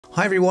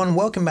Hi everyone,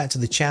 welcome back to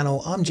the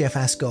channel. I'm Jeff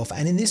Ascoff,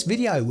 and in this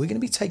video we're going to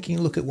be taking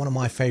a look at one of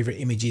my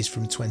favourite images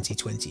from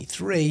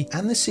 2023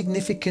 and the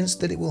significance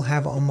that it will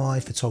have on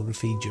my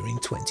photography during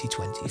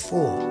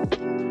 2024.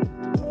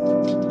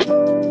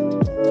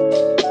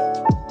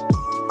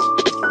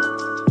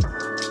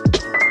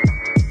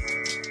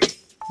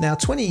 Now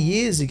 20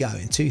 years ago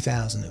in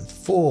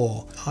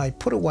 2004, I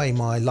put away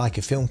my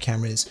Leica film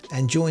cameras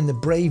and joined the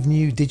brave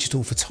new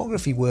digital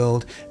photography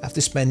world after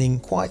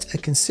spending quite a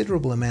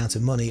considerable amount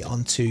of money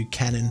on two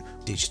Canon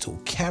digital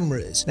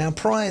cameras. Now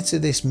prior to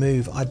this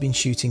move, I'd been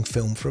shooting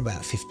film for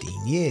about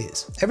 15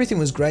 years. Everything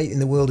was great in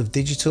the world of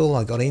digital.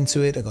 I got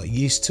into it, I got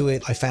used to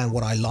it. I found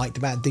what I liked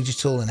about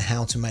digital and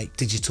how to make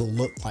digital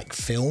look like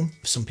film.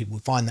 Some people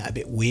would find that a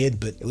bit weird,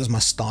 but it was my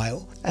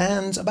style.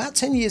 And about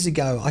 10 years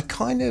ago, I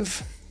kind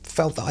of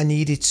felt that I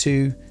needed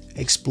to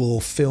explore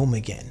film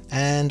again,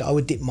 and I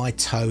would dip my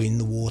toe in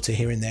the water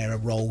here and there, a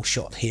roll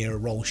shot here, a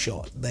roll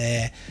shot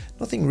there,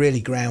 nothing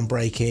really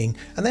groundbreaking.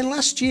 And then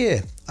last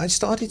year I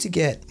started to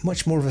get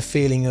much more of a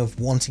feeling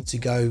of wanting to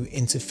go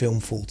into film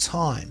full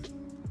time.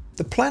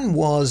 The plan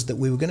was that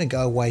we were going to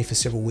go away for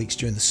several weeks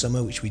during the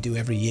summer, which we do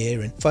every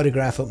year, and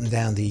photograph up and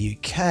down the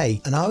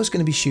UK. And I was going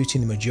to be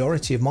shooting the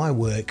majority of my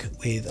work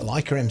with a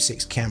Leica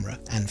M6 camera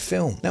and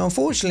film. Now,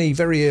 unfortunately,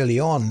 very early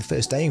on, the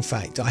first day in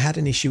fact, I had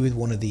an issue with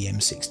one of the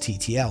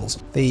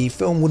M6TTLs. The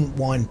film wouldn't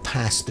wind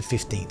past the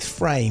 15th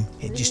frame.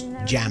 It just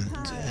jammed.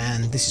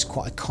 And this is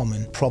quite a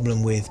common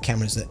problem with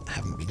cameras that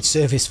haven't been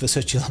serviced for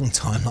such a long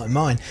time like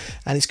mine.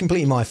 And it's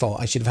completely my fault.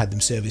 I should have had them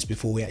serviced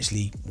before we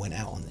actually went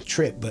out on the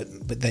trip, but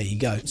there you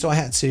go. So I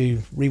had to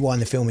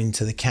rewind the film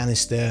into the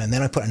canister, and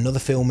then I put another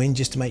film in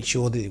just to make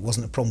sure that it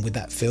wasn't a problem with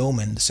that film,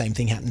 and the same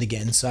thing happened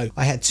again. So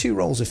I had two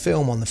rolls of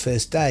film on the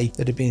first day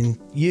that had been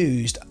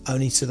used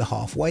only to the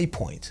halfway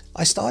point.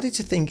 I started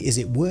to think, is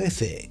it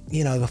worth it?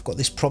 You know, I've got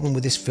this problem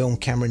with this film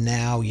camera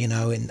now, you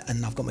know, and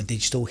I've got my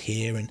digital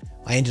here, and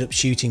I ended up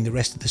shooting the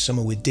rest of the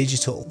summer with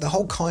digital. The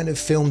whole kind of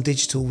film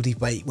digital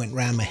debate went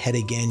round my head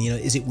again. You know,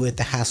 is it worth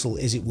the hassle?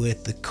 Is it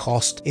worth the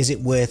cost? Is it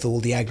worth all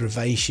the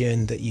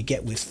aggravation that you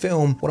get with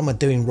film? What am I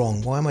doing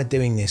wrong? Why am I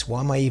doing this? Why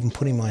am I even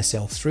putting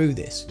myself through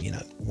this? You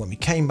know, when we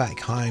came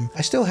back home,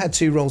 I still had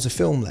two rolls of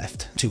film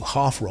left, two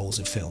half rolls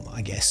of film,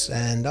 I guess,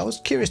 and I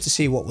was curious to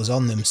see what was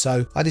on them.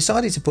 So I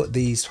decided to put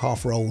these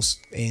half rolls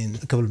in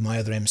a couple of my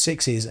other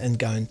M6s and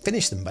go and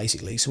finish them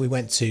basically. So we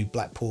went to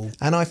Blackpool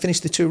and I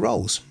finished the two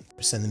rolls.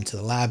 Send them to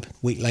the lab. A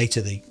week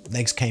later the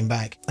legs came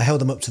back. I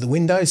held them up to the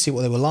window, see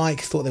what they were like,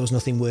 thought there was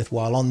nothing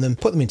worthwhile on them,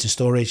 put them into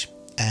storage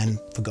and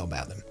forgot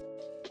about them.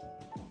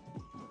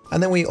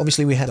 And then we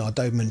had our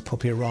Doberman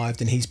puppy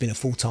arrived, and he's been a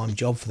full-time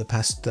job for the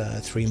past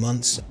 3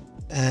 months.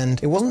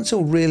 And it wasn't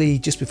until really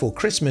just before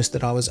Christmas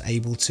that I was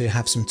able to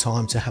have some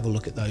time to have a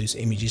look at those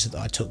images that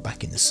I took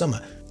back in the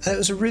summer. And it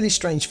was a really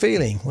strange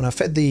feeling when I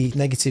fed the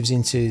negatives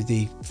into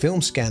the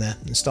film scanner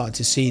and started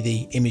to see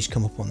the image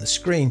come up on the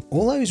screen.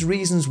 All those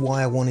reasons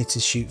why I wanted to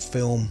shoot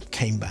film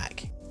came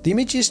back. The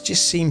images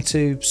just seemed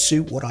to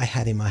suit what I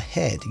had in my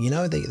head, you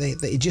know,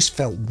 it just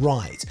felt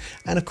right.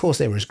 And of course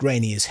they were as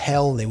grainy as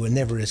hell, they were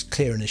never as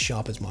clear and as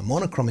sharp as my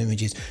monochrome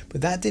images, but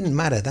that didn't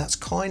matter. That's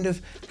kind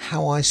of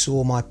how I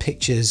saw my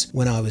pictures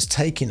when I was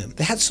taking them.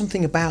 They had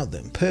something about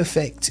them,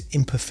 perfect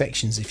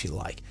imperfections if you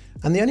like.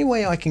 And the only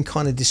way I can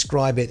kind of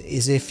describe it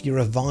is if you're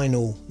a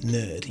vinyl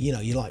nerd, you know,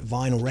 you like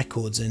vinyl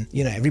records and,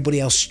 you know, everybody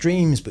else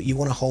streams, but you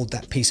want to hold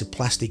that piece of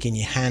plastic in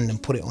your hand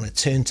and put it on a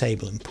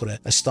turntable and put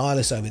a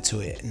stylus over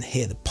to it and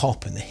hear the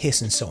pop and the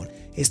hiss and so on.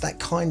 It's that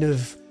kind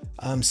of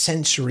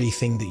sensory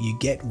thing that you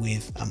get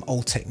with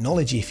old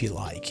technology, if you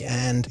like.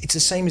 And it's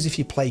the same as if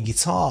you play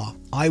guitar.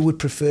 I would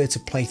prefer to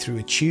play through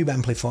a tube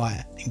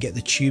amplifier and get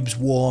the tubes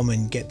warm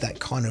and get that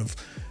kind of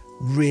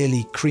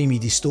really creamy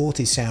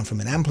distorted sound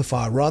from an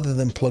amplifier rather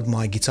than plug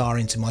my guitar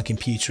into my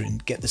computer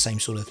and get the same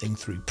sort of thing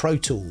through Pro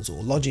Tools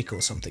or Logic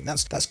or something.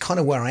 That's kind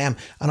of where I am,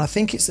 and I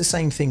think it's the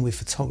same thing with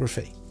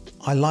photography.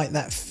 I like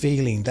that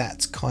feeling,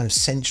 that kind of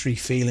sensory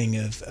feeling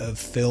of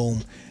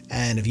film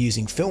and of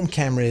using film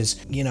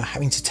cameras, you know,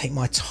 having to take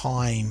my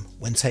time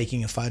when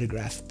taking a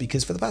photograph,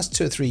 because for the past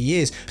 2 or 3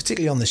 years,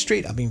 particularly on the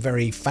street, I've been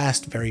very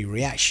fast, very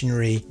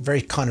reactionary,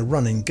 very kind of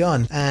run and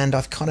gun, and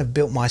I've kind of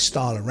built my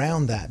style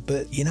around that.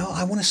 But you know,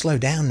 I want to slow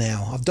down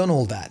now. I've done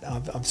all that.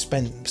 I've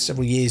spent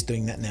several years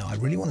doing that now. I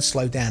really want to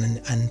slow down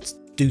and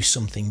do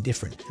something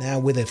different. Now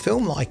with a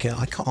film Leica,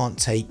 I can't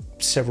take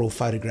several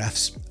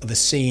photographs of a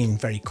scene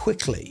very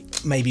quickly,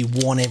 maybe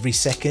one every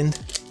second.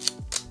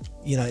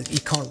 You know, you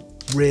can't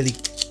really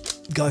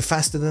go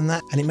faster than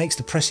that, and it makes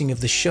the pressing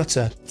of the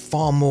shutter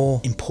far more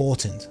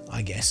important,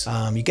 I guess.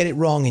 You get it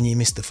wrong and you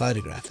miss the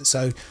photograph.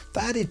 So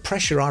the added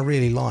pressure I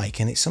really like,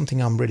 and it's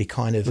something I'm really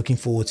kind of looking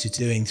forward to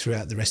doing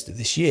throughout the rest of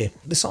this year.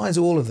 Besides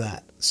all of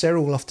that,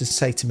 Sarah will often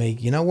say to me,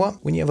 you know what,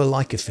 when you have a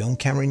Leica film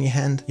camera in your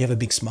hand, you have a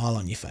big smile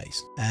on your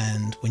face.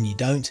 And when you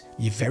don't,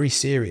 you're very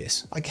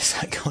serious. I guess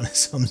that kind of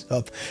sums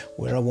up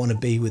where I want to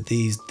be with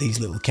these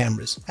little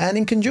cameras. And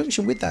in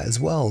conjunction with that as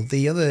well,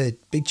 the other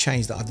big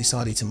change that I've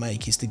decided to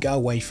make is to go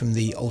away from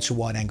the ultra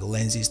wide angle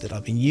lenses that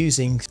I've been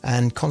using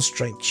and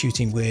concentrate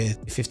shooting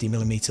with a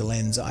 50mm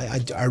lens.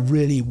 I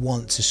really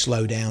want to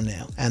slow down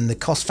now. And the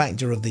cost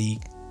factor of the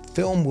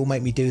film will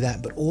make me do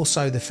that, but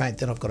also the fact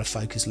that I've got to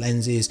focus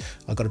lenses,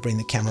 I've got to bring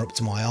the camera up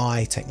to my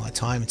eye, take my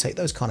time and take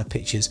those kind of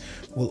pictures,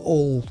 will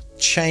all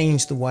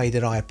change the way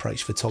that I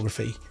approach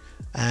photography.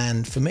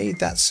 And for me,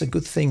 that's a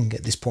good thing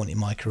at this point in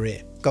my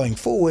career. Going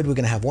forward, we're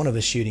going to have one of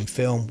us shooting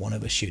film, one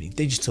of us shooting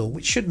digital,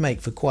 which should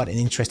make for quite an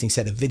interesting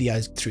set of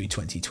videos through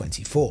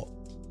 2024.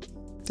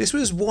 This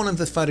was one of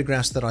the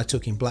photographs that I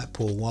took in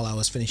Blackpool while I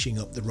was finishing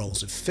up the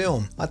rolls of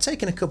film. I'd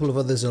taken a couple of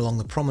others along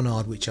the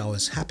promenade which I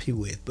was happy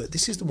with, but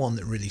this is the one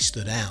that really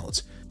stood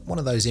out. One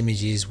of those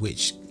images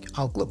which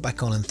I'll look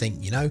back on and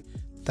think, you know,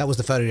 that was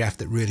the photograph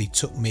that really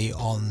took me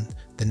on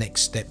the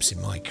next steps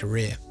in my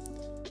career.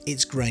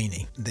 It's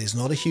grainy. There's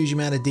not a huge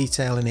amount of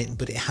detail in it,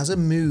 but it has a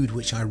mood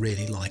which I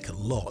really like a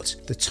lot.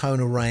 The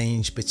tonal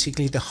range,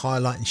 particularly the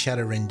highlight and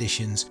shadow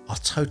renditions, are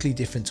totally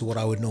different to what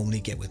I would normally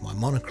get with my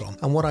monochrome.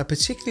 And what I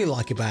particularly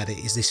like about it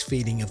is this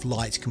feeling of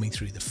light coming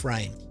through the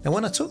frame. Now,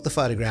 when I took the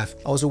photograph,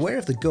 I was aware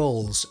of the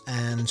gulls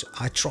and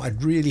I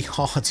tried really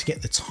hard to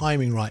get the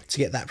timing right, to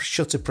get that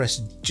shutter press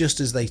just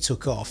as they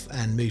took off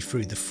and moved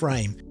through the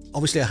frame.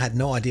 Obviously, I had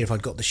no idea if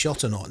I'd got the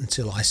shot or not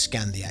until I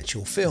scanned the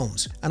actual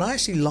films. And I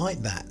actually like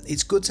that.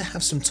 It's good to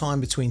have some time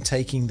between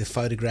taking the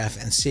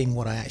photograph and seeing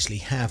what I actually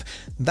have.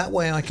 That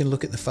way I can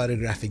look at the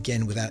photograph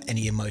again without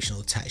any emotional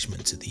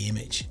attachment to the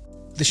image.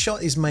 The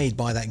shot is made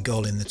by that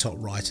gull in the top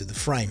right of the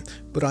frame,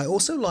 but I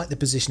also like the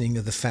positioning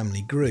of the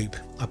family group.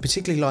 I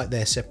particularly like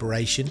their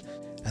separation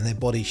and their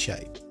body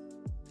shape.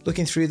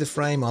 Looking through the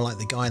frame, I like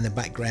the guy in the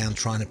background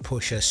trying to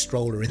push a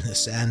stroller in the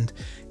sand.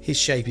 His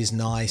shape is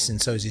nice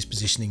and so is his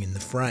positioning in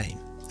the frame.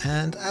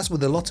 And as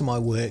with a lot of my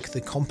work,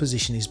 the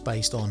composition is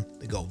based on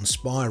the golden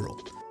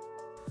spiral.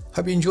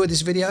 Hope you enjoyed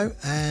this video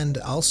and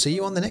I'll see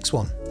you on the next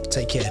one.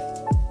 Take care.